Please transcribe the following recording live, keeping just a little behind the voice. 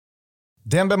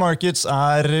DNB Markets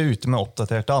ute med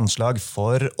oppdaterte anslag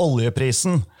for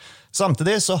oljeprisen.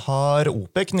 Samtidig så har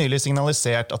OPEC nylig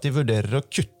signalisert at de vurderer å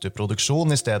kutte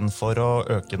produksjon I stedet for å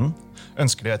øke den.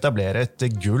 Ønsker de å etablere et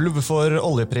gulv for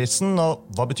oljeprisen, og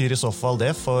hva betyr I så fall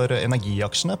det for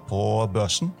energiaksjene på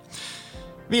børsen?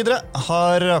 Videre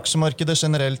har aksjemarkedet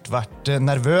generelt vært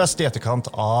nervøst I etterkant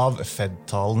av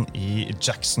Fed-talen I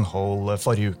Jackson Hole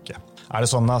forrige uke. Det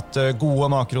sånn at gode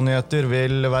makronyheter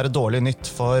vil være dårlig nytt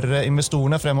for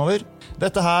investorene fremover?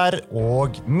 Dette her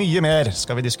og mye mer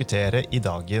skal vi diskutere I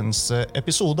dagens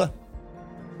episode.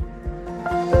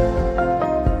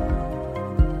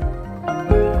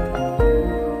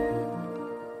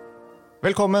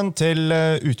 Velkommen til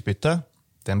Utbytte,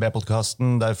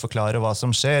 DNB-podcasten der vi forklarer hva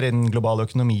som skjer I den globale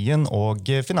økonomien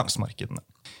og finansmarkedene.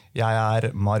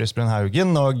 Jeg Marius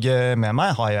Brunhaugen, og med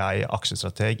meg har jeg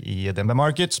aksjestrateg I DNB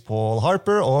Markets, Paul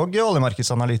Harper, og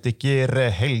oljemarkedsanalytiker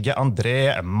Helge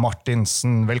André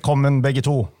Martinsen. Velkommen begge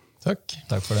to. Takk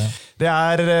for det. Det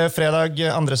fredag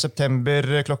 2. september,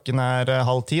 klokken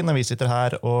 9:30 når vi sitter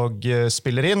her og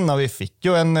spiller inn, og vi fikk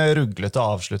jo en ruglete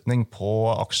avslutning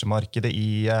på aksjemarkedet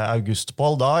I august,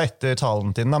 Paul, da etter talen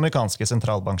til den amerikanske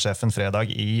sentralbanksjefen fredag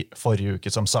I forrige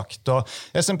uke, som sagt. Og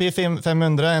S&P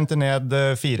 500 endte ned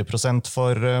 4%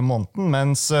 for måneden,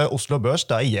 mens Oslo Børs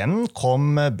da igjen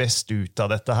kom best ut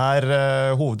av dette her.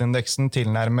 Hovedindeksen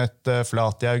tilnærmet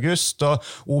flat I august, og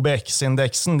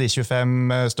OBX-indeksen, de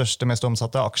 25 største, mest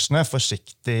omsatte aksjene,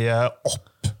 forsiktig opp.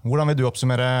 Hvordan vil du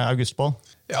oppsummere august, Paul?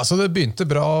 Ja, så det begynte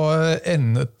bra og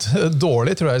endet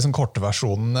dårlig, tror jeg, som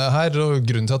kortversjonen her. Og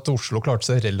grunnen til at Oslo klarte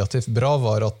seg relativt bra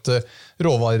var at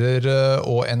råvarer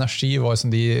og energi var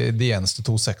som de eneste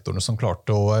to sektorene som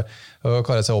klarte å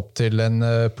karre seg opp til en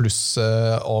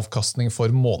plussavkastning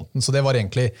for måneden. Så det var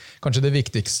egentlig kanskje det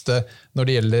viktigste når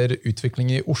det gjelder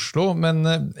utvikling I Oslo. Men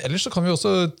ellers så kan vi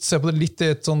også se på det litt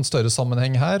I et sånn større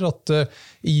sammenheng her, at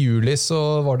I juli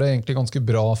så var det egentlig ganske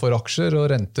bra for aksjer, og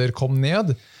renter kom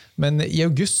ned. Men I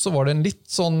august så var det en litt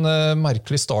sånn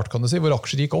merkelig start, kan du si, hvor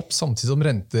aksjer gikk opp, samtidig som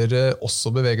renter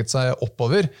også beveget seg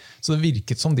oppover. Så det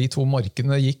virket som de to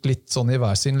markedene gikk litt sånn I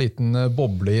hver sin liten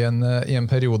boble I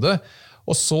en periode.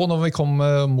 Og så når vi kom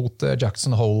mot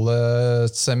Jackson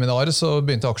Hole-seminaret, så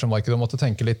begynte aksjemarkedet å måtte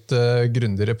tenke litt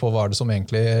grundigere på hva det som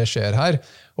egentlig skjer her,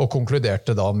 og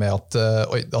konkluderte da med at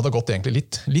det hadde gått egentlig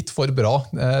litt for bra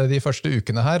de første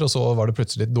ukene her, og så var det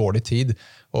plutselig litt dårlig tid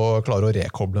å klare å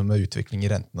rekoble med utvikling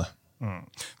I rentene.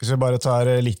 Hvis vi bare tar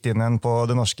litt inn igjen på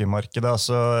det norske markedet,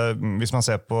 altså hvis man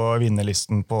ser på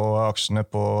vinnerlisten på aksjene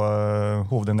på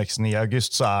hovedindeksen I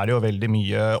august, så det jo veldig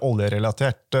mye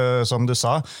oljerelatert, som du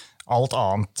sa. Alt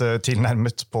annet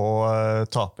tilnærmet på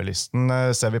taperlisten.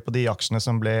 Ser vi på de aksjene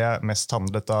som ble mest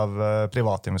handlet av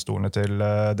privatinvestorene til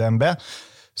DNB,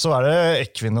 så det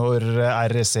Equinor,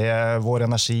 REC, Vår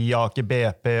Energi, Aker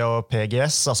BP og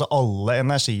PGS, altså alle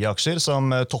energiaksjer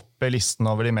som topper listen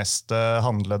over de mest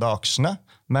handlede aksjene.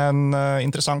 Men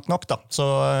interessant nok da, så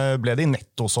ble de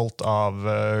netto solgt av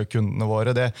kundene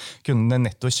våre. Det kundene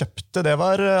netto kjøpte, det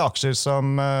var aksjer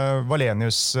som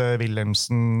Wallenius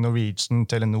Wilhelmsen, Norwegian,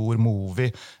 Telenor, Movi,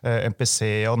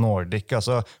 MPC og Nordic.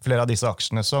 Altså flere av disse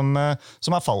aksjene som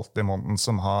har falt I måneden,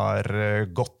 som har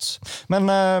gått.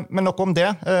 Men nok om det.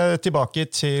 Tilbake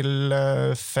til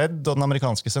Fed og den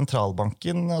amerikanske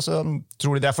sentralbanken. Altså,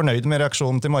 tror de fornøyd med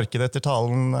reaksjonen til markedet etter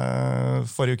talen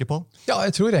forrige uke, Paul? Ja,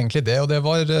 jeg tror egentlig det, og det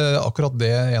var akkurat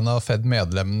det en av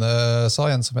Fed-medlemmene sa,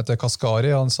 en som heter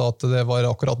Kaskari. Han sa at det var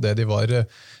akkurat det de var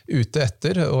ute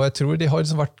etter, og jeg tror de har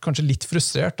vært kanskje litt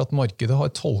frustrert at markedet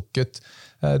har tolket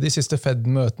de siste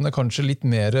Fed-møtene kanskje litt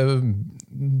mer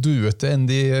duete enn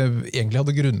de egentlig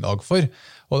hadde grunnlag for.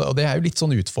 Og det jo litt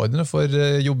sånn utfordrende, for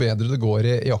jo bedre det går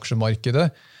I aksjemarkedet,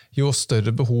 jo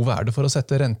større behov det for å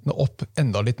sette rentene opp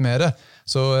enda litt mer.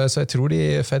 Så jeg tror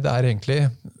Fed egentlig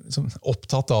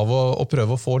opptatt av å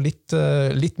prøve å få litt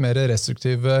mer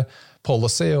restriktiv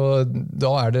policy, og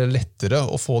da det lettere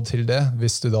å få til det,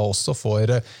 hvis du da også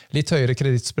får litt høyere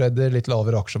kreditspredder, litt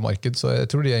lavere aksjemarked, så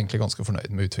jeg tror de egentlig ganske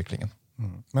fornøyd med utviklingen.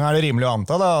 Men det rimelig å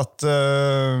anta da, at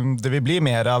det vil bli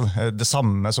mer av det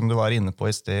samme som du var inne på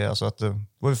I sted, altså at,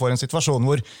 hvor vi får en situasjon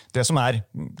hvor det som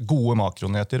gode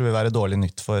makronyheter vil være dårlig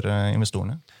nytt for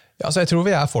investorene? Ja, så jeg tror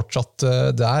vi fortsatt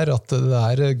der, at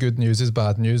det good news is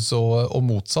bad news, og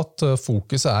motsatt.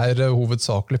 Fokus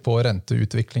hovedsakelig på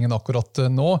renteutviklingen akkurat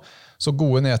nå. Så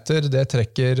gode nyheter, det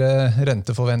trekker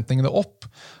renteforventningene opp.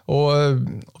 Og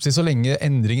så lenge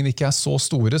endringene ikke så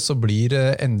store, så blir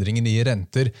endringen i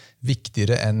renter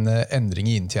viktigere enn endring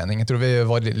i inntjening. Jeg tror vi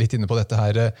var litt inne på dette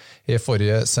her i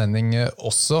forrige sending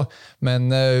også, men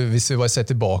hvis vi bare ser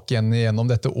tilbake igjen gjennom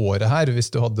dette året her,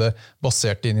 hvis du hadde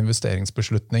basert din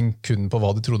investeringsbeslutning kun på hva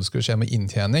du trodde skulle skje med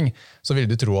inntjening, så ville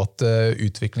du tro at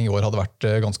utvikling i år hadde vært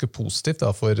ganske positivt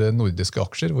for nordiske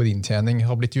aksjer, hvor inntjening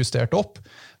har blitt justert opp.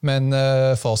 Men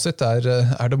fasit er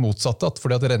det motsatte, at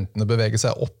fordi at rentene beveger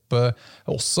seg opp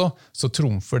også, så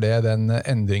trumfer det den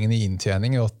endringen i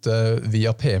inntjening, at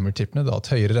via PM-multiplene, at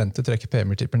høyere rente trekker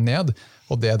PM-multiplen ned,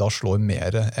 og det da slår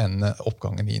mer enn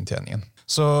oppgangen i inntjeningen.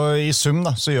 Så i sum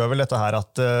da, så gjør vel dette her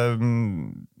at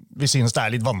vi synes det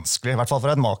litt vanskelig, i hvert fall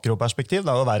fra et makroperspektiv,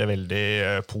 da, å være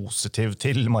veldig positiv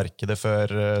til markedet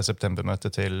før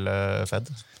septembermøtet til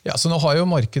Fed. Ja, så nå har jo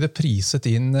markedet priset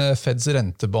inn Feds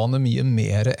rentebane mye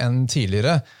mer enn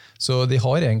tidligere, så de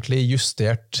har egentlig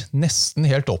justert nesten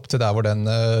helt opp til der hvor den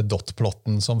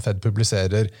dot-plotten som Fed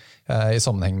publiserer i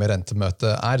sammenheng med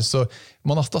rentemøtet så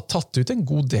man har tatt ut en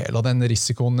god del av den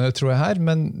risikoen, tror jeg her,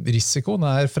 men risikoen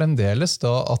fremdeles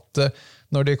da at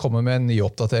når de kommer med en ny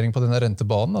oppdatering på denne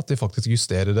rentebanen, at de faktisk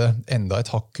justerer det enda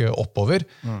et hakk oppover,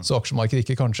 så aksjemarkedet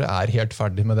ikke kanskje helt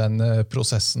ferdig med den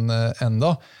prosessen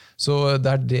enda. Så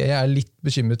det det jeg litt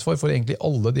bekymret for egentlig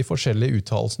alle de forskjellige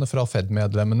uttalelsene fra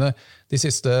Fed-medlemmene de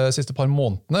siste par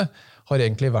månedene har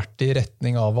egentlig vært i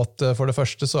retning av at for det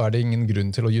første så det ingen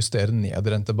grunn til å justere ned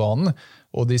rentebanen,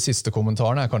 og de siste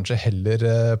kommentarene kanskje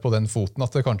heller på den foten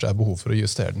at det kanskje behov for å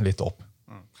justere den litt opp.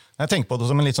 Jeg tenker på det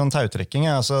som en litt sånn tautrekking.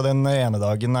 Altså, den ene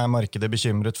dagen markedet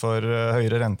bekymret for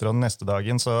høyere renter, og den neste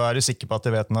dagen så du sikker på at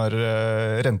de vet når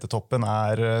rentetoppen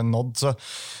nådd.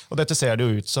 Og dette ser det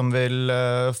jo ut som vil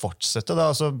fortsette. Da.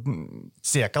 Altså,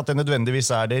 ser ikke at det nødvendigvis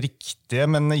det riktige,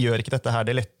 men gjør ikke dette her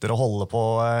det lettere å holde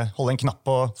en knapp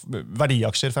på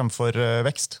verdiaksjer fremfor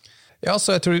vekst? Ja,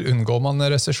 så jeg tror unngår man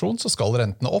resesjon, så skal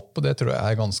rentene opp, og det tror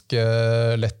jeg ganske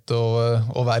lett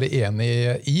å være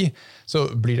enig i. Så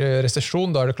blir det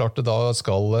resesjon, da det klart at da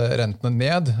skal rentene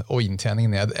ned, og inntjening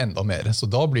ned enda mer. Så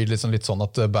da blir det litt sånn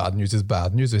at bad news is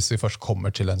bad news, hvis vi først kommer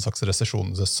til en slags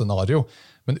resesjonsscenario.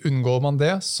 Men unngår man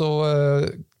det, så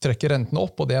trekker rentene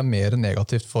opp, og det mer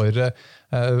negativt for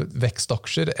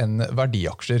vekstaksjer enn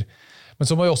verdiaksjer. Men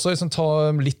så må vi også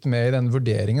ta litt med i den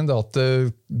vurderingen da, at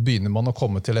begynner man å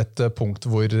komme til et punkt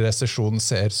hvor resesjonen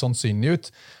ser sannsynlig ut,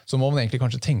 så må man egentlig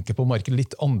kanskje tenke på markedet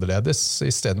litt annerledes. I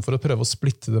stedet for å prøve å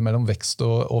splitte det mellom vekst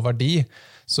og verdi,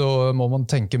 så må man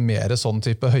tenke mer sånn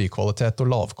type høykvalitet og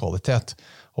lavkvalitet.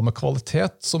 Og med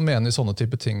kvalitet så mener vi sånne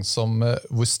type ting som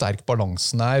hvor sterk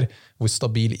balansen hvor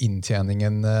stabil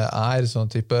inntjeningen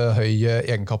sånn type høy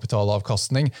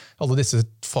egenkapitalavkastning. Alle disse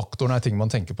faktorene ting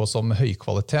man tenker på som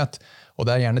høykvalitet. Og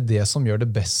det gjerne det som gjør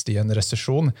det best i en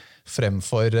resesjon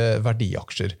fremfor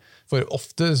verdiaksjer. For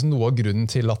ofte noe av grunnen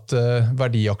til at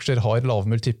verdiaksjer har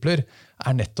lave multipler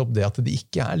nettopp det at de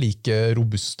ikke like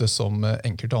robuste som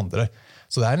enkelte andre.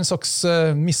 Så det en slags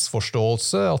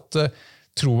misforståelse at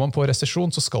tror man på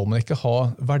resesjon, så skal man ikke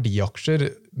ha verdiaksjer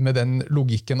med den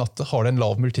logikken at har det en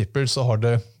lav multiple, så har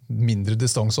det mindre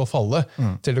distanse å falle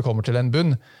til det kommer til en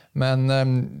bunn. Men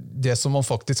det som man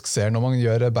faktisk ser når man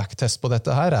gjør backtest på dette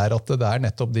her, at det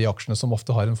nettopp de aksjene som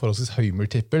ofte har en forholdsvis høy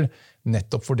multiple,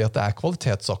 nettopp fordi at det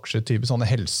kvalitetsaksjer, typisk sånne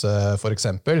helse for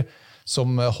eksempel,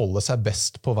 som holder seg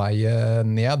best på vei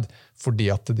ned, fordi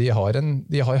at de har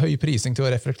høy prising til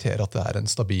å reflektere at det en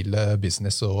stabil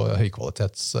business og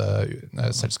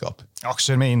høykvalitetsselskap.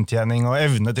 Aksjer med inntjening og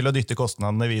evne til å dytte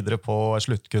kostnadene videre på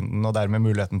sluttkunden, og dermed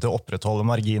muligheten til å opprettholde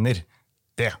marginer,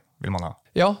 det vil man ha.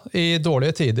 Ja, i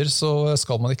dårlige tider så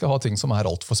skal man ikke ha ting som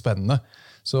alt for spennende.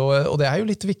 Og det jo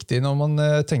litt viktig når man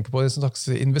tenker på en slags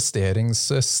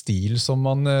investeringsstil som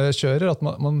man kjører, at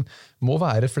man må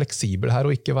være fleksibel her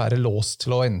og ikke være låst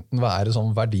til å enten være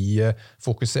sånn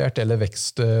verdifokusert eller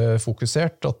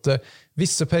vekstfokusert. At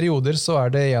visse perioder så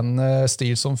det en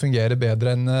stil som fungerer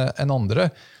bedre enn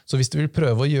andre. Så hvis du vil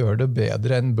prøve å gjøre det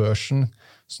bedre enn børsen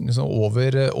liksom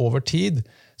over tid,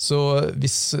 så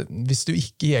hvis du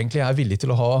ikke egentlig villig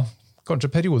til å ha kanskje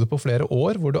perioder på flere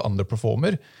år hvor du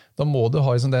underperformer, da må du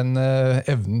ha den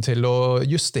evnen til å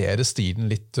justere stilen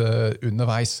litt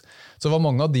underveis. Så det var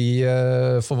mange av de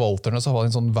forvalterne som hadde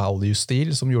en sånn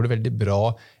value-stil som gjorde det veldig bra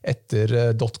etter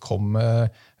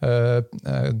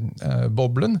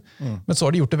dotcom-boblen, men så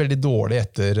har de gjort det veldig dårlig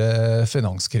etter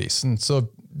finanskrisen. Så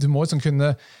du må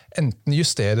kunne enten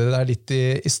justere deg litt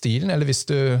i stilen, eller hvis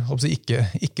du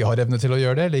ikke har evne til å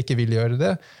gjøre det, eller ikke vil gjøre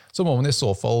det, så må man i så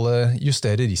fall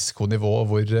justere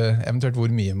risikonivået, eventuelt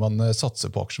hvor mye man satser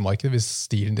på aksjemarkedet, hvis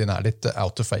stilen din litt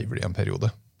out of favor i en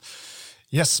periode.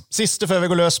 Yes. Siste før vi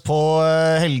går løs på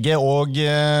Helge og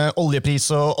oljepris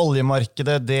og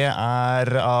oljemarkedet, det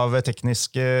av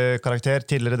teknisk karakter.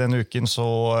 Tidligere denne uken så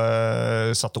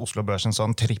satte Oslo Børs en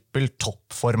sånn trippel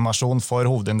toppformasjon for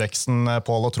hovedindeksen.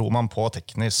 Pål og Troman på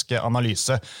teknisk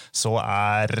analyse, så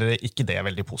ikke det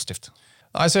veldig positivt.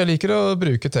 Nei, så Jeg liker å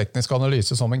bruke teknisk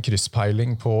analyse som en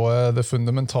krysspeiling på det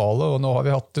fundamentale. Og nå har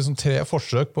vi hatt liksom 3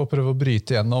 forsøk på å prøve å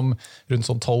bryte gjennom rundt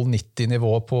sånn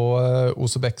 1290-nivå på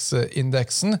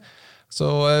OSBX-indeksen.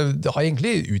 Så det har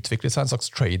egentlig utviklet seg en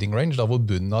slags trading range, da, hvor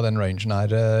bunnen av den rangen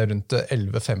rundt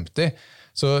 1150.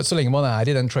 Så lenge man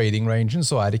i den trading rangen,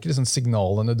 så ikke liksom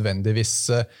signalet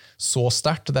nødvendigvis så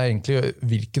sterkt. Det egentlig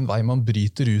hvilken vei man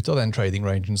bryter ut av den trading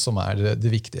rangen som det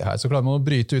viktige her. Så klarer man å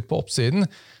bryte ut på oppsiden,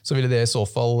 så ville det i så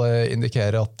fall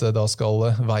indikere at da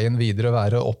skal veien videre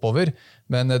være oppover.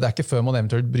 Men det ikke før man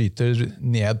eventuelt bryter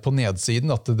ned på nedsiden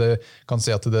at det kan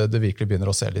se at det virkelig begynner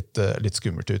å se litt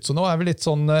skummelt ut. Så nå vi litt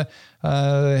sånn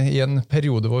i en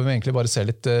periode hvor vi egentlig bare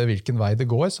ser litt hvilken vei det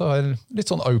går, så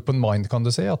litt sånn open mind kan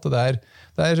du si, at det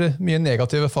mye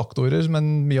negative faktorer,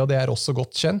 men mye av det også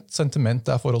godt kjent. Sentiment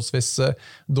forholdsvis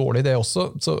dårlig det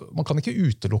også, så man kan ikke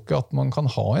utelukke at man kan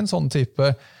ha en sånn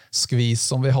type skvis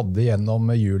som vi hadde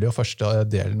gjennom juli og første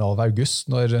delen av august,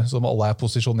 som alle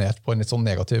posisjonert på en litt sånn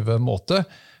negativ måte.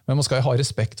 Men man skal ha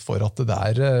respekt for at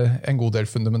det en god del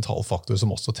fundamentalfaktorer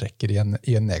som også trekker i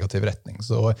en negativ retning.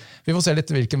 Så vi får se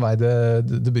litt hvilken vei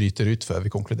det bryter ut før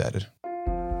vi konkluderer.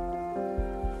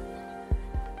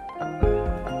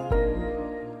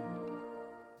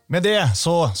 Med det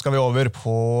så skal vi over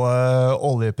på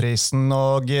oljeprisen,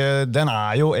 og den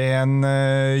jo en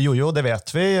jojo, det vet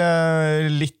vi.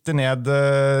 Litt ned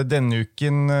denne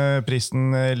uken.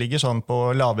 Prisen ligger sånn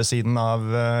på lave siden av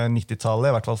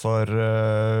 90-tallet, i hvert fall for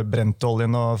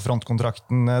brentoljen og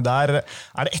frontkontrakten der.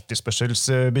 Det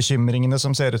etterspørselsbekymringene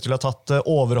som ser ut til å ha tatt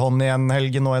overhånd igjen,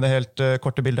 Helge, nå i det helt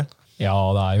korte bildet? Ja,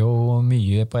 det jo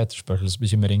mye på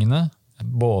etterspørselsbekymringene.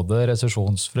 Både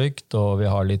resesjonsfrykt og vi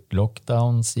har litt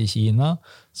lockdowns i Kina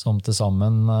som til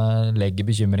sammen legger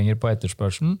bekymringer på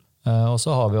etterspørselen. Og så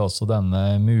har vi også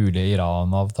denne mulige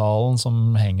Iran-avtalen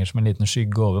som henger som en liten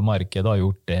skygge over markedet, har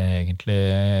gjort det egentlig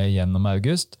gjennom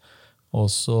august. Og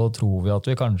så tror vi at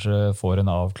vi kanskje får en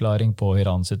avklaring på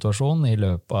Iran-situasjonen i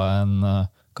løpet av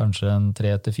kanskje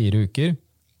 3 til 4 uker.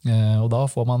 Og da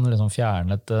får man liksom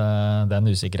fjernet den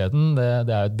usikkerheten. Det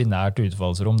et binært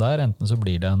utfallsrom der. Enten så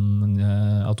blir det en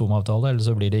atomavtale, eller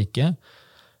så blir det ikke.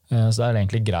 Så det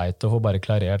egentlig greit å få bare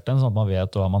klarert den, sånn at man vet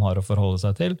hva man har å forholde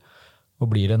seg til. Og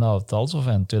blir det en avtale, så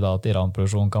forventer vi da at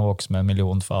Iran-produksjonen kan vokse med 1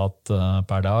 million fat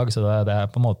per dag. Så det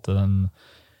på en måte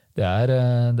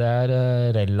det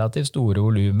relativt store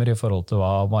volumer i forhold til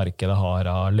hva markedet har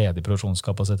av ledig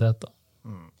produksjonskapasitet da.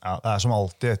 Ja, det som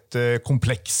alltid et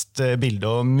komplekst bilde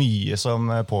og mye som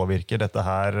påvirker dette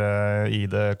her i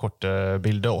det korte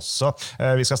bildet også.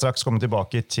 Vi skal straks komme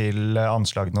tilbake til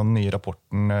anslagene og den nye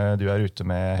rapporten du ute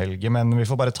med, Helge, men vi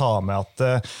får bare ta med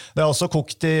at det også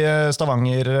kokt i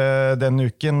Stavanger denne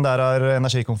uken. Der har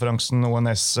energikonferansen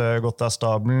ONS gått av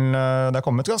stabelen. Det har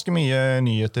kommet ganske mye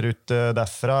nyheter ut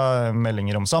derfra.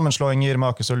 Meldinger om sammenslåinger,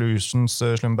 Make Solutions,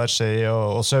 Schlumberger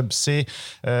og Subsea.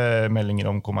 Meldinger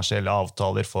om kommersielle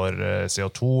avtaler for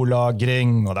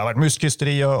CO2-lagring, og det har vært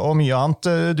muskhysteri og mye annet.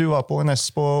 Du var på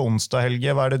ONS på onsdag,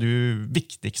 Helge. Hva det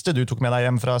viktigste du tok med deg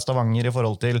hjem fra Stavanger i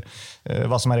forhold til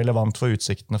hva som relevant for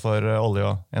utsiktene for olje-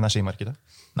 og energimarkedet?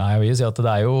 Nei, jeg vil si at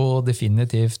det jo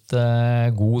definitivt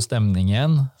god stemning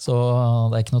igjen, så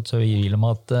det ikke noe tvil om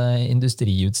at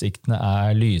industriutsiktene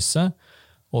lyse,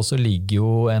 og så ligger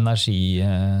jo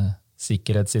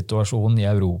energisikkerhetssituasjonen i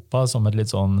Europa som et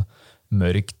litt sånn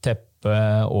mørkt teppe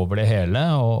over det hele,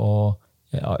 og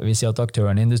vi sier at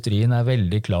aktørene i industrien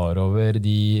veldig klar over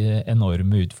de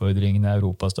enorme utfordringene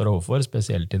Europa står overfor,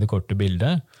 spesielt i det korte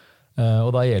bildet.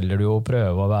 Og da gjelder det jo å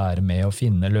prøve å være med og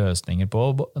finne løsninger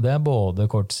på. Det både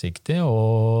kortsiktig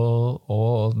og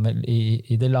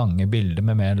i det lange bildet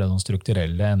med mer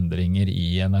strukturelle endringer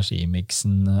i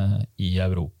energimiksen i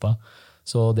Europa.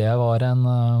 Så det var en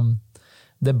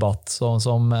debatt som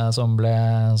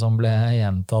ble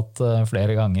gjentatt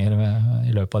flere ganger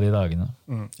i løpet av de dagene.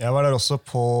 Jeg var der også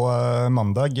på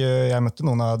mandag. Jeg møtte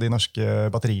noen av de norske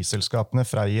batteriselskapene,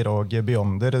 Freyr og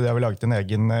Beyonder. Det har vi laget en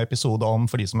egen episode om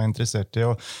for de som interessert i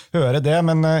å høre det,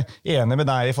 men enig med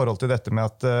deg i forhold til dette med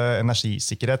at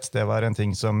energisikkerhet, det var en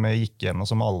ting som gikk igjen og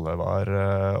som alle var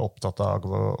opptatt av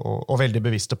og veldig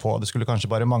bevisste på. Det skulle kanskje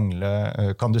bare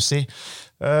mangle, kan du si.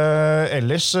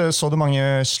 Ellers så du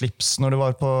mange slips når du var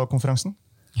på konferansen?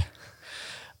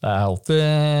 Det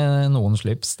alltid noen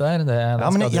slips der.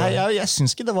 Men jeg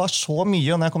synes ikke det var så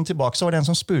mye, og når jeg kom tilbake så var det en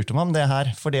som spurte meg om det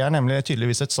her, for det nemlig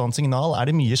tydeligvis et sånt signal.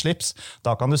 Det mye slips,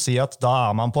 da kan du si at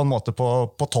da man på en måte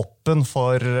på toppen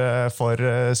for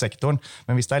sektoren.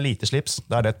 Men hvis det lite slips,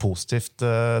 da det et positivt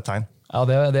tegn. Ja,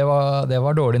 det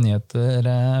var dårlige nyheter,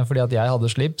 fordi at jeg hadde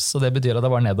slips, og det betyr at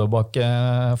det var nedoverbakke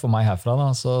for meg herfra. Da.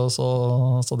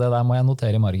 Så det der må jeg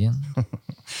notere i margen.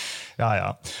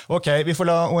 Ja. Ok, vi får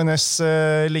la ONS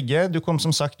ligge. Du kom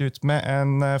som sagt ut med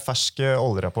en fersk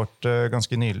oljerapport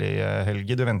ganske nylig,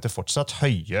 Helge. Du venter fortsatt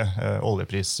høye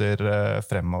oljepriser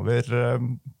fremover.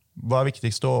 Hva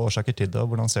viktigste årsaker til det, og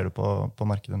hvordan ser du på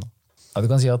markedet nå? Ja, du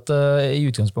kan si at I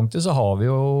utgangspunktet så har vi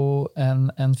jo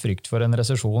en frykt for en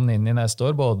resesjon inn I neste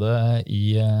år, både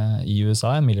i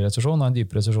USA, en mild resesjon, og en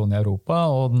dyp resesjon I Europa.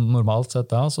 Og normalt sett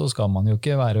da så skal man jo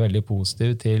ikke være veldig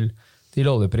positiv til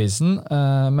oljeprisen,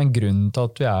 men grunnen til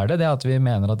at vi det at vi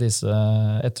mener at disse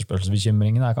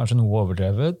etterspørselsbekymringene kanskje noe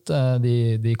overdrevet.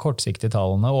 De kortsiktige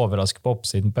tallene overrasker på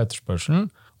oppsiden på etterspørselen,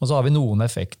 og så har vi noen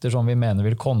effekter som vi mener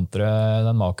vil kontre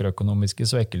den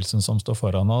makroøkonomiske svekkelsen som står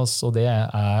foran oss, og det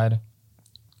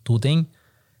to ting.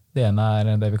 Det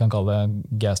ene det vi kan kalle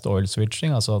gas to oil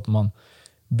switching, altså at man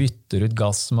bytter ut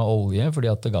gass med olje fordi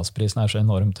at gassprisen så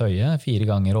enormt høye, 4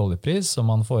 ganger oljepris, så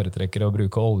man foretrekker å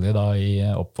bruke olje da I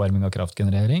oppvarming og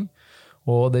kraftgenerering.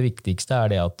 Og det viktigste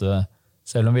det at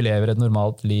selv om vi lever et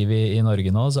normalt liv I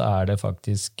Norge nå, så det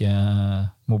faktisk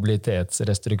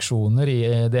mobilitetsrestriksjoner I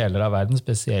deler av verden,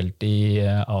 spesielt I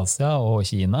Asia og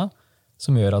Kina,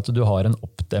 som gjør at du har en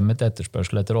oppdemmet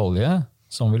etterspørsel etter olje,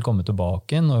 som vil komme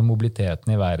tilbake når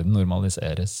mobiliteten I verden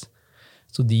normaliseres.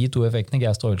 Så de to effektene,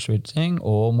 gas to oil switching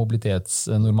og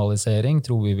mobilitetsnormalisering,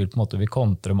 tror vi vil på en måte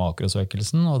kontre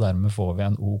makrosvekkelsen, og dermed får vi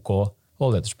en OK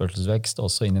oljeetterspørselsvekst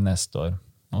også inn I neste år.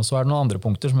 Og så det noen andre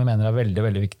punkter som vi mener veldig,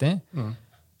 veldig viktig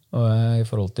I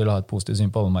forhold til å ha et positivt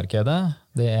syn på oljemarkedet.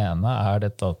 Det ene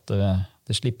dette at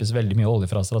det slippes veldig mye olje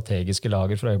fra strategiske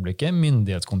lager for øyeblikket,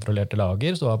 myndighetskontrollerte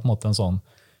lager, så det på en måte en sånn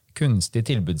kunstig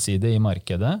tilbudsside I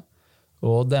markedet.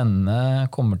 Og denne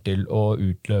kommer til å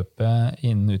utløpe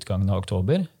innen utgangen av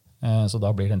oktober, så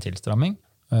da blir det en tilstramming.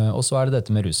 Og så det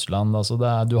dette med Russland. Altså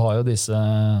du har jo disse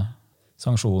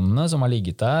sanksjonene som har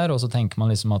ligget der, og så tenker man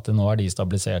liksom at nå de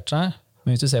stabilisert seg.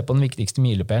 Men hvis du ser på den viktigste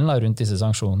milepælen rundt disse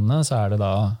sanksjonene, så det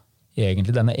da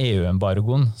egentlig denne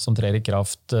EU-embargoen som trer I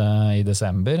kraft I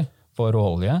desember for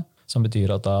råolje, som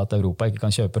betyr at Europa ikke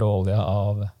kan kjøpe råolje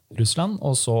av Russland,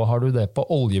 og så har du det på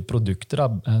oljeprodukter,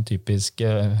 typisk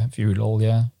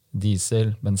fuelolje,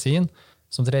 diesel, bensin,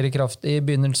 som trer I kraft I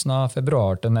begynnelsen av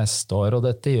februar til neste år, og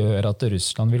dette gjør at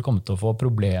Russland vil komme til å få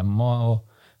problemer med å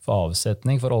få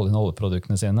avsetning for oljen og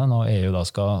oljeproduktene sine når EU da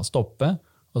skal stoppe,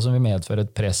 og som vil medføre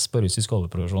et press på russisk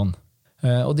oljeproduksjon.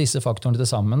 Og disse faktorene til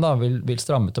sammen da vil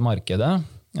stramme til markedet,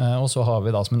 og så har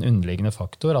vi da som en underliggende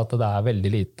faktor at det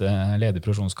veldig lite ledig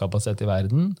produksjonskapasitet I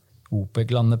verden.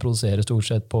 OPEC-landene produserer stort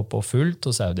sett på fullt,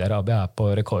 og Saudi-Arabia på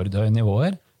rekordhøye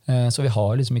nivåer. Så vi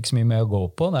har liksom ikke så mye med å gå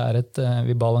på.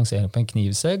 Vi balanserer på en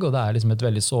knivsegg, og det liksom et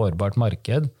veldig sårbart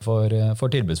marked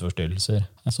for tilbudsforstyrrelser.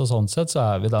 Så sånn sett så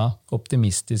vi da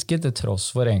optimistiske til tross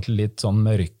for egentlig litt sånn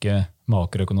mørke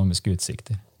makroøkonomiske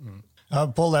utsikter. Ja,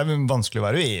 Pål, det vanskelig å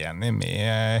være uenig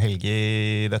med Helge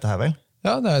I dette her, vel?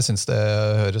 Ja, jeg synes det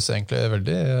høres egentlig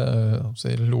veldig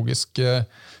logisk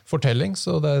fortelling,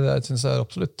 så jeg synes det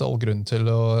absolutt all grunn til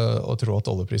å tro at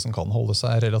oljeprisen kan holde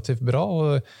seg relativt bra.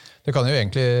 Og det kan jo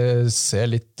egentlig se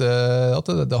litt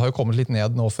at det har jo kommet litt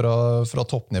ned nå fra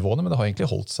toppnivåene, men det har egentlig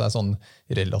holdt seg sånn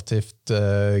relativt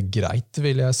greit,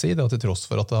 vil jeg si, til tross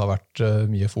for at det har vært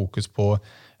mye fokus på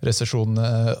resesjon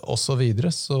og så videre.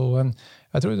 Så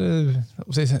jeg tror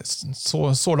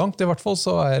så langt I hvert fall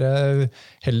så det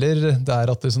heller der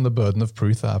at the burden of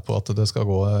proof på at det skal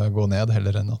gå ned,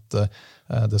 heller enn at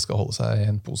det skal holde seg I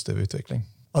en positiv utvikling.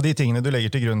 Av de tingene du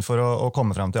legger til grunn for å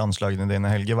komme frem til anslagene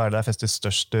dine, Helge, hva det festet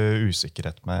størst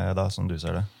usikkerhet med da, som du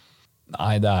ser det?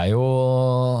 Nei, det jo,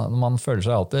 man føler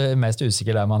seg alltid mest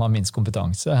usikker der man har minst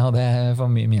kompetanse, og for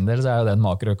min del så det den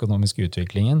makroøkonomiske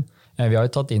utviklingen. Vi har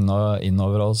jo tatt inn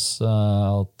over oss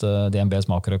at DNBs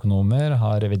makroøkonomer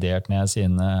har revidert ned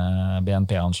sine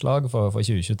BNP-anslag for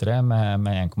 2023 med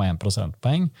 1,1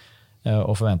 prosentpoeng,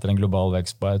 og forventer en global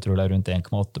vekst på, jeg tror det rundt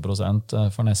 1,8%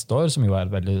 for neste år, som jo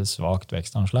et veldig svagt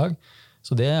vekstanslag.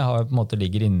 Så det har på en måte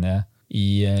ligger inne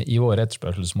I våre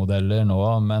etterspørselsmodeller nå,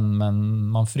 men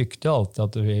man frykter jo alltid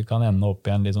at vi kan ende opp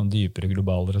I en litt sånn dypere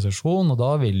global resesjon, og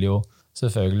da vil jo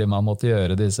selvfølgelig man måtte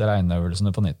gjøre disse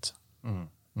regneøvelsene på nytt.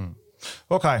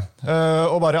 Ok,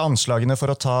 og bare anslagene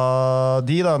for å ta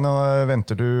de da, nå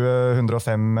venter du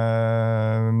 $105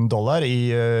 i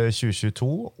 2022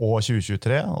 og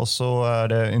 2023, og så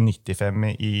det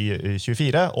 95 i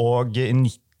 24 og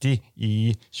 90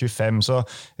 i 25, så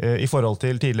i forhold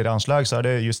til tidligere anslag så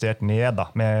det justert ned da,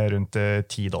 med rundt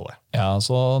 $10. Ja,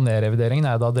 så nedrevideringen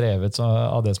da drevet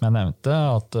av det som jeg nevnte,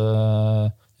 at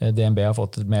DNB har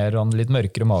fått litt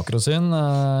mørkere makrosyn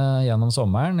gjennom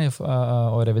sommeren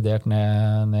og revidert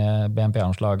ned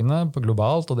BNP-anslagene på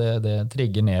globalt, og det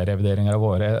trigger ned revideringer av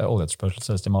våre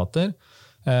oljeetterspørselsestimater.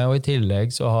 Og i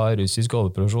tillegg så har russisk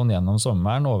oljeproduksjon gjennom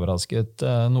sommeren overrasket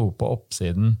noe på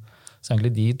oppsiden. Så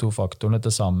egentlig de to faktorene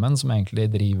til sammen som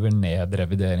egentlig driver ned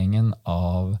revideringen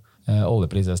av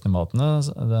oljeprisestimatene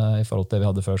i forhold til det vi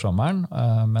hadde før sommeren.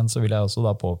 Men så vil jeg også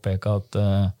da påpeke at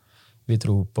vi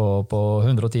tror på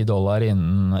 $110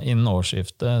 innen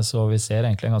årsskiftet, så vi ser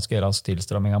egentlig en ganske rask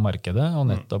tilstramming av markedet, og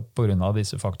nettopp på grunn av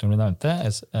disse faktorene vi nevnte.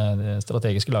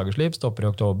 Strategiske lagerslipp stopper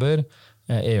i oktober,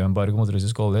 EU-embargo mot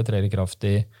russisk olje trer i kraft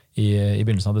i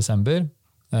begynnelsen av desember,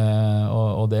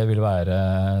 og det vil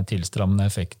være tilstrammende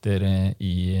effekter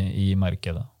i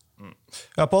markedet.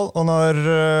 Ja, Pål, og når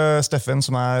Steffen,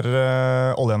 som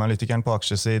oljeanalytikeren på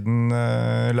aksjesiden,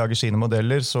 lager sine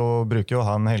modeller, så bruker jo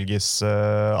han Helges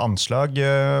anslag,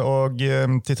 og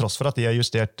til tross for at de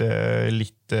justert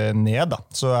litt ned, da,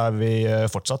 så vi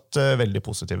fortsatt veldig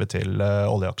positive til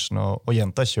oljeaksjen, og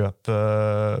gjenta kjøp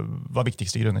var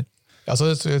viktigste grunner. Ja,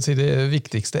 så de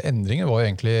viktigste endringer var jo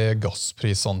egentlig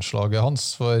gassprisanslaget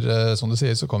hans, for som du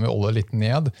sier så kom jo olje litt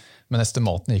ned, men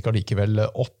estimaten gikk allikevel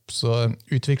opp, så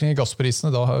utviklingen i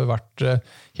gassprisene da har jo vært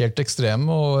helt ekstrem,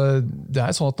 og det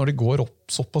sånn at når de går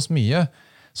opp såpass mye,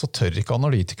 så tør ikke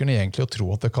analytikerne egentlig å tro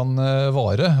at det kan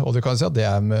vare, og du kan si at det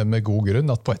med god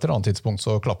grunn, at på et eller annet tidspunkt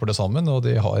så klapper det sammen, og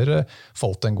de har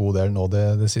falt en god del nå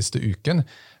det siste uken,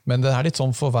 men det litt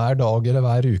sånn for hver dag eller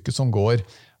hver uke som går,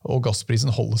 og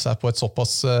gassprisen holder seg på et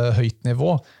såpass høyt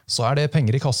nivå, så det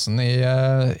penger i kassen i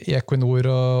Equinor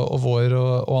og Vår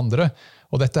og andre.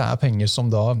 Og dette penger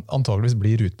som da antageligvis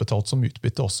blir utbetalt som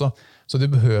utbytte også. Så du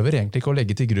behøver egentlig ikke å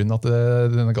legge til grunn at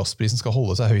denne gassprisen skal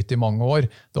holde seg høyt i mange år.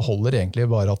 Det holder egentlig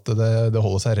bare at det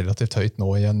holder seg relativt høyt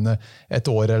nå i et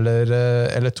år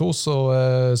eller to, så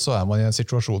man i en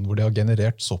situasjon hvor de har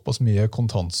generert såpass mye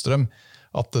kontantstrøm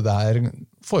at det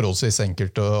forholdsvis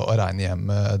enkelt å regne hjem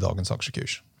dagens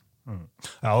aksjekurs.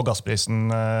 Ja, og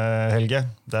gassprisen, Helge,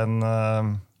 den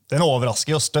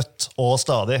overrasker jo støtt og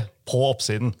stadig på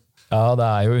oppsiden. Ja, det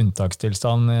jo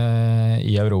unntakstilstand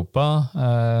i Europa.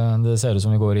 Det ser ut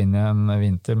som vi går inn i en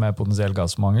vinter med potensiell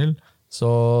gassmangel. Så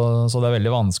det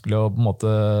veldig vanskelig å på en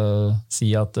måte si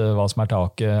at hva som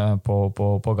taket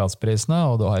på gassprisene,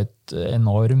 og du har et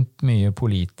enormt mye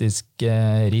politisk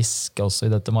risk også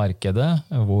i dette markedet,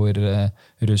 hvor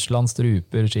Russland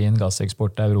struper sin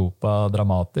gasseksport til Europa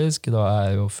dramatisk.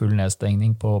 Da jo full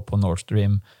nedstengning på Nord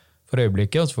Stream for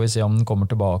øyeblikket, og så får vi se om den kommer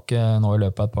tilbake nå i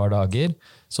løpet av et par dager.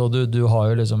 Så du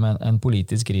har jo liksom en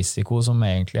politisk risiko som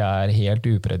egentlig helt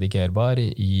upredikerbar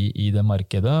i det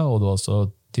markedet, og du har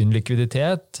også tynn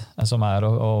likviditet, som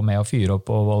med å fyre opp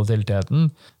på volatiliteten.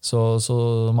 Så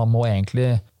man må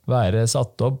egentlig være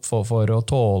satt opp for å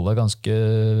tåle ganske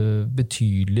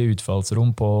betydelig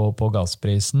utfallsrom på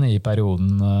gassprisen i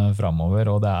perioden fremover,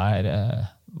 og det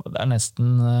nesten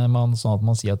sånn at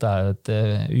man sier at det et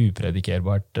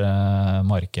upredikerbart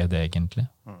marked egentlig.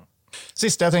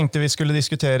 Siste jeg tenkte vi skulle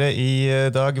diskutere i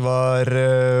dag var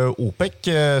OPEC,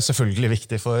 selvfølgelig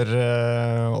viktig for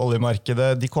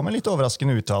oljemarkedet. De kom en litt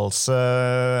overraskende uttalelse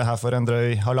her for en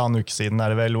drøy halvannen uke siden,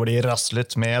 det vel, hvor de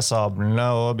raslet med sablene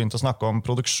og begynte å snakke om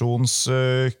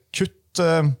produksjonskutt.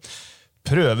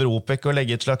 Prøver OPEC å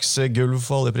legge et slags gulv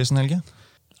for oljeprisen, Helge?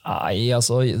 Nei,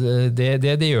 altså,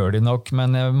 det gjør de nok,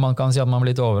 men man kan si at man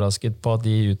blir litt overrasket på at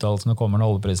de uttalelsene kommer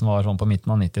når oljeprisen var sånn på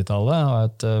midten av 90-tallet, og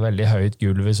et veldig høyt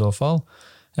gulv i så fall.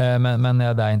 Men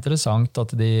det interessant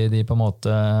at de på en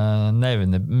måte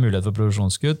nevner mulighet for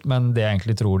produksjonskutt, men det jeg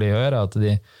egentlig tror de gjør, at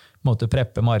de måtte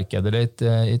preppe markedet litt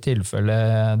i tilfelle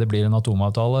det blir en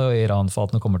atomavtale og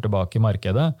Iran-fatene kommer tilbake i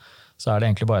markedet. Så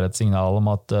det egentlig bare et signal om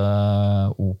at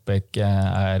OPEC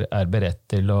beredt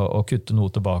til å kutte noe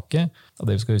tilbake. Og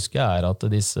det vi skal huske at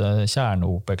disse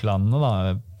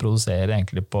kjerne-OPEC-landene produserer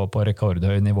egentlig på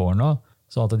rekordhøye nivåer nå,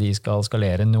 så at de skal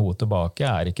skalere noe tilbake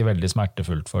ikke veldig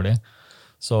smertefullt for dem.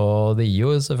 Så det gir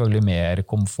jo selvfølgelig mer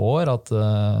komfort at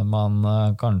man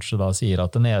kanskje da sier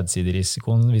at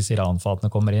nedsiderisikoen hvis Iran-fatene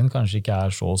kommer inn kanskje ikke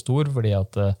så stor, fordi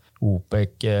at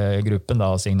OPEC-gruppen da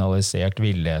har signalisert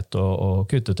villighet å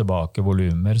kutte tilbake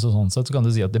volumer. Så sånn sett så kan du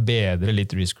si at det bedrer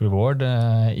litt risk-reward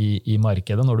i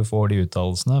markedet når du får de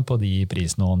uttalelsene på de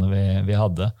prisnivåene vi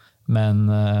hadde. Men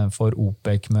for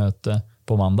OPEC-møtet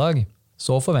på mandag,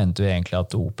 så forventer vi egentlig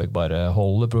at OPEC bare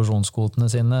holder produksjonskvotene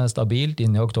sine stabilt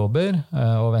inn i oktober,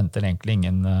 og venter egentlig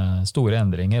ingen store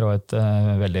endringer og et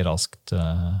veldig raskt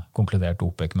konkludert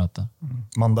OPEC-møte.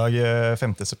 Mandag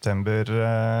 5. september.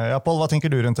 Ja, Pål, hva tenker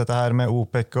du rundt dette her med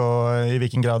OPEC, og i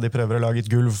hvilken grad de prøver å lage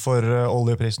et gulv for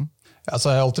oljeprisen? Ja,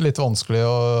 så er det alltid litt vanskelig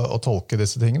å tolke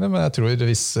disse tingene, men jeg tror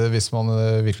hvis man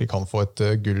virkelig kan få et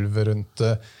gulv rundt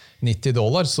 $90,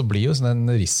 så blir jo sånn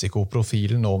en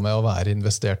risikoprofil nå med å være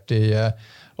investert i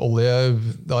olje,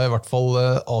 da i hvert fall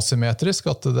asymmetrisk,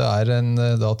 at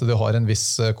at du har en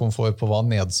viss komfort på hva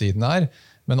nedsiden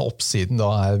men oppsiden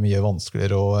da mye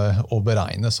vanskeligere å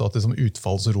beregne, så at det som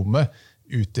utfallsrommet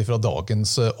ut ifra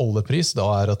dagens oljepris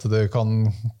da at det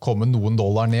kan komme noen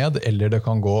dollar ned, eller det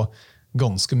kan gå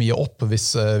ganske mye opp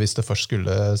hvis det først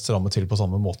skulle stramme til på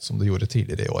samme måte som det gjorde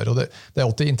tidligere i år. Og det er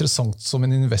alltid interessant som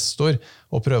en investor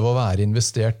å prøve å være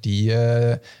investert i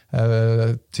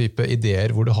type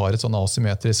ideer hvor du har et sånn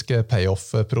asymmetrisk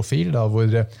payoff-profil, da, hvor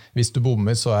hvis du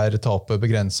bommer så tapet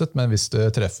begrenset, men hvis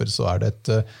du treffer så det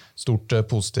et stort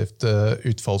positivt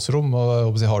utfallsrom.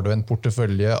 Og har du en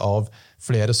portefølje av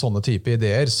flere sånne type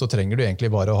ideer, så trenger du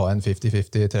egentlig bare å ha en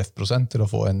 50-50 treffprosent til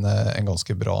å få en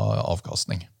ganske bra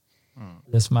avkastning.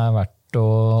 Det som verdt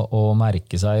å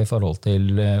merke seg i forhold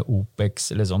til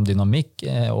OPECs liksom, dynamikk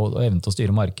og evne til å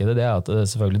styre markedet, det at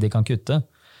selvfølgelig de kan kutte.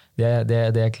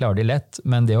 Det klarer de lett,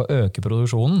 men det å øke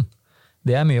produksjonen,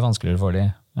 det mye vanskeligere for de.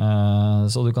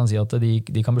 Så du kan si at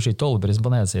de kan beskytte oljeprisen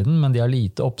på nedsiden, men de har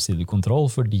lite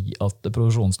oppsidekontroll fordi at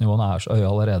produksjonsnivåene så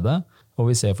høye allerede. Og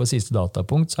vi ser for siste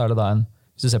datapunkt, så det da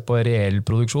hvis du ser på reell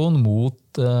produksjon mot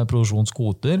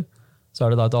produksjonskvoter, så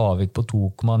det da et avvik på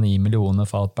 2,9 millioner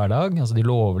fat per dag. Altså de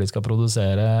lover de skal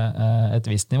produsere et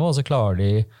visst nivå, og så klarer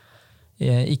de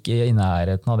ikke i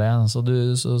nærheten av det. Så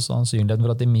sannsynligheten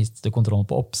for at de mister kontrollen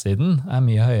på oppsiden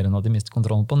mye høyere enn at de mister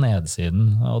kontrollen på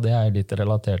nedsiden. Og det litt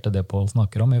relatert til det Pål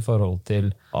snakker om i forhold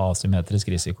til asymmetrisk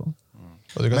risiko.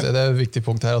 Og du kan si, det et viktig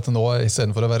punkt her at nå, i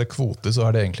stedet for å være kvote, så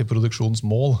det egentlig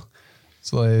produksjonsmål.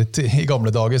 Så i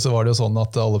gamle dager så var det jo sånn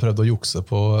at alle prøvde å jukse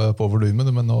på volumen,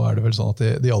 men nå det vel sånn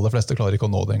at de aller fleste klarer ikke å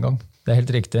nå det en gang. Det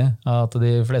helt riktig at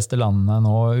de fleste landene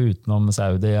nå utenom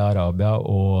Saudi, Arabia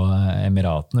og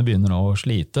Emiratene begynner nå å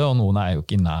slite, og noen jo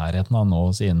ikke i nærheten av å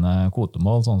nå sine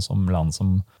kvotemål, sånn som land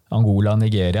som Angola og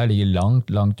Nigeria ligger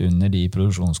langt under de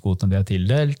produksjonskvotene de har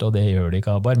tildelt, og det gjør de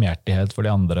ikke av barmhjertighet for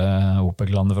de andre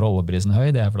OPEC-landene for oljeprisen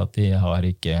høy, det fordi at de har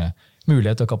ikke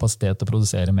mulighet og kapasitet til å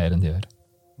produsere mer enn de gjør.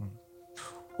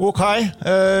 Ok,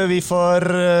 vi får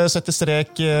sette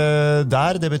strek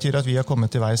der. Det betyr at vi har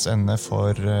kommet til veis ende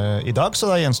for i dag, så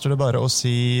da gjenstår det bare å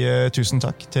si tusen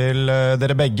takk til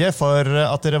dere begge for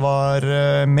at dere var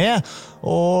med.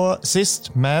 Og sist,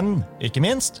 men ikke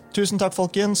minst, tusen takk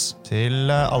folkens til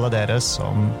alle dere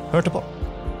som hørte på.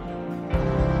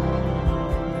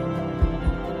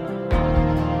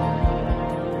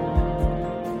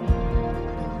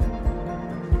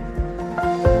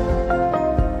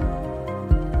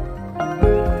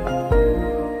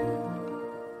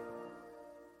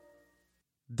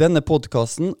 Denne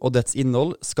podcasten og dets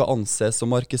innhold skal anses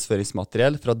som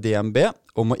markedsføringsmateriell fra DNB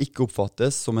og må ikke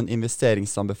oppfattes som en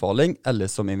investeringsanbefaling eller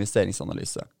som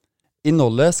investeringsanalyse.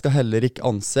 Innholdet skal heller ikke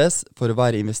anses for å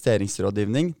være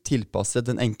investeringsrådgivning tilpasset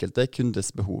den enkelte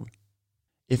kundes behov.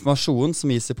 Informasjonen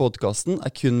som gis i podcasten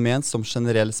kun ment som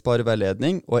generell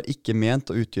spareveiledning og ikke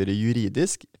ment å utgjøre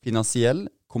juridisk, finansiell,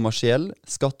 kommersiell,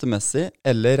 skattemessig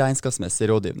eller regnskapsmessig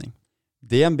rådgivning.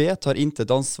 DNB tar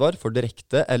intet ansvar for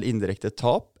direkte eller indirekte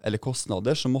tap eller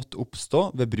kostnader som måtte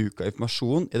oppstå ved bruk av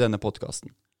informasjon i denne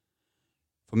podcasten.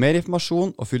 For mer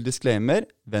informasjon og full disclaimer,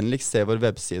 vennligst se vår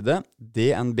webside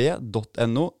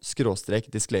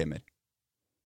dnb.no/disclaimer.